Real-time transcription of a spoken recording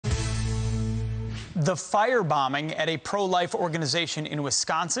The firebombing at a pro-life organization in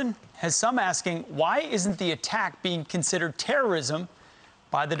Wisconsin has some asking, why isn't the attack being considered terrorism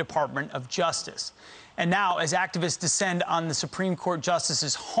by the Department of Justice? And now, as activists descend on the Supreme Court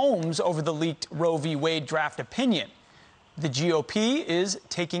justices' homes over the leaked Roe v. Wade draft opinion, the GOP is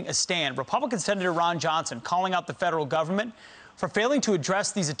taking a stand. Republican Senator Ron Johnson calling out the federal government for failing to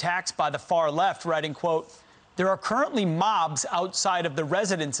address these attacks by the far left, writing, quote, "There are currently mobs outside of the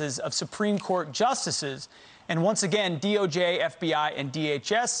residences of Supreme Court justices, and once again, DOJ, FBI, and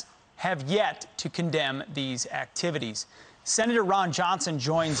DHS have yet to condemn these activities." Senator Ron Johnson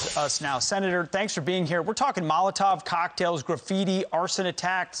joins us now. Senator, thanks for being here. We're talking Molotov cocktails, graffiti, arson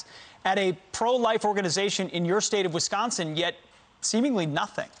attacks at a pro-life organization in your state of Wisconsin, yet seemingly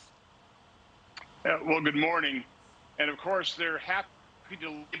nothing. Well, good morning. And of course, they're happy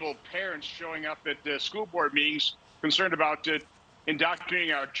to label parents showing up at school board meetings concerned about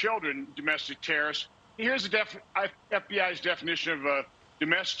indoctrinating our children domestic terrorists. Here's the FBI's definition of a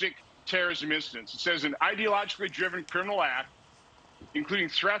domestic terrorism instance. It says an ideologically driven criminal act, including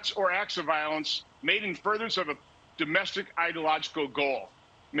threats or acts of violence made in furtherance of a domestic ideological goal.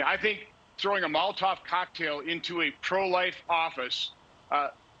 I mean, I think throwing a Molotov cocktail into a pro-life office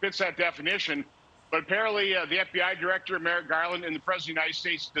fits that definition. But apparently the FBI director, Merrick Garland, and the President of the United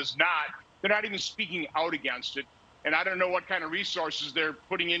States does not. They're not even speaking out against it. And I don't know what kind of resources they're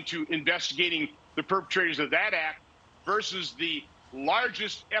putting into investigating the perpetrators of that act versus the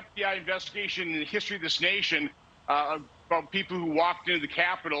largest FBI investigation in the history of this nation about people who walked into the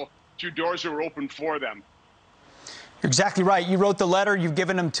Capitol through doors that were open for them. You're exactly right. You wrote the letter. You've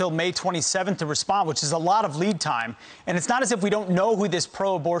given them till May 27th to respond, which is a lot of lead time. And it's not as if we don't know who this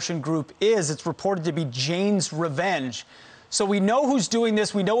pro-abortion group is. It's reported to be Jane's Revenge. So we know who's doing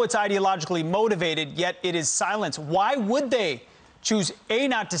this. We know it's ideologically motivated, yet it is silence. Why would they choose, A,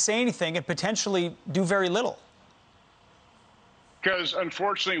 not to say anything and potentially do very little? Because,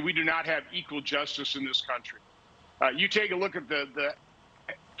 unfortunately, we do not have equal justice in this country. You take a look at the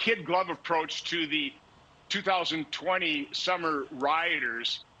kid glove approach to the 2020 summer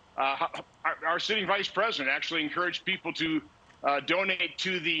rioters. Our sitting vice president actually encouraged people to donate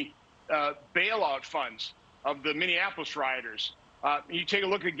to the bailout funds of the Minneapolis rioters. You take a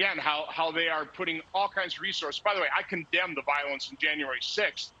look again how they are putting all kinds of resources. By the way, I condemn the violence on January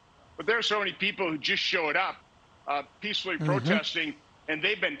 6th, but there are so many people who just showed up peacefully protesting, and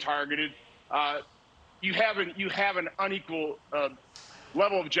they've been targeted. You have an unequal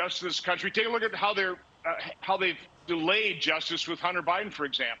level of justice in this country. Take a look at how they've delayed justice with Hunter Biden, for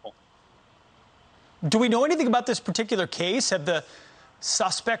example. Do we know anything about this particular case? Have the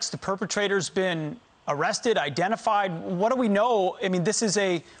suspects, the perpetrators, been arrested, identified? What do we know? I mean, this is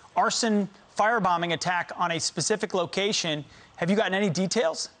a arson firebombing attack on a specific location. Have you gotten any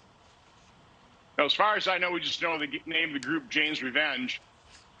details? Now, as far as I know, we just know the name of the group, Jane's Revenge.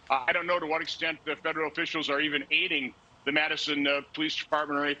 I don't know to what extent the federal officials are even aiding the Madison Police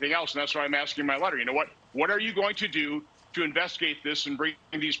Department or anything else, and that's why I'm asking my letter. You know, what are you going to do to investigate this and bring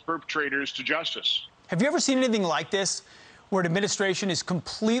these perpetrators to justice? Have you ever seen anything like this, where an administration is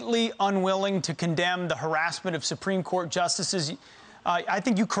completely unwilling to condemn the harassment of Supreme Court justices? I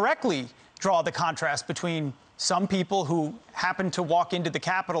think you correctly draw the contrast between some people who happen to walk into the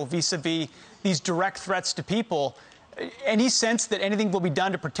Capitol vis-a-vis these direct threats to people. Any sense that anything will be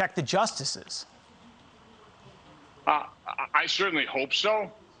done to protect the justices? I certainly hope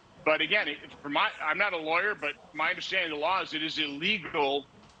so. But again, I'm not a lawyer, but my understanding of the law is it is illegal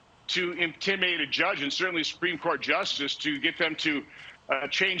to intimidate a judge, and certainly a Supreme Court justice, to get them to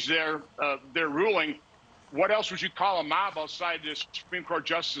change their ruling. What else would you call a mob outside the Supreme Court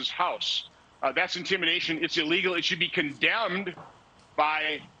justice's house? That's intimidation. It's illegal. It should be condemned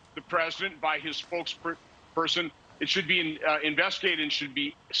by the president, by his spokesperson. It should be investigated and should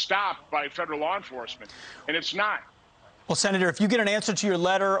be stopped by federal law enforcement, and it's not. Well, Senator, if you get an answer to your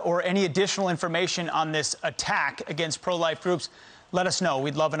letter or any additional information on this attack against pro-life groups, let us know.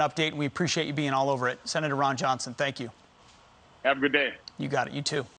 We'd love an update. We appreciate you being all over it. Senator Ron Johnson, thank you. Have a good day. You got it. You too.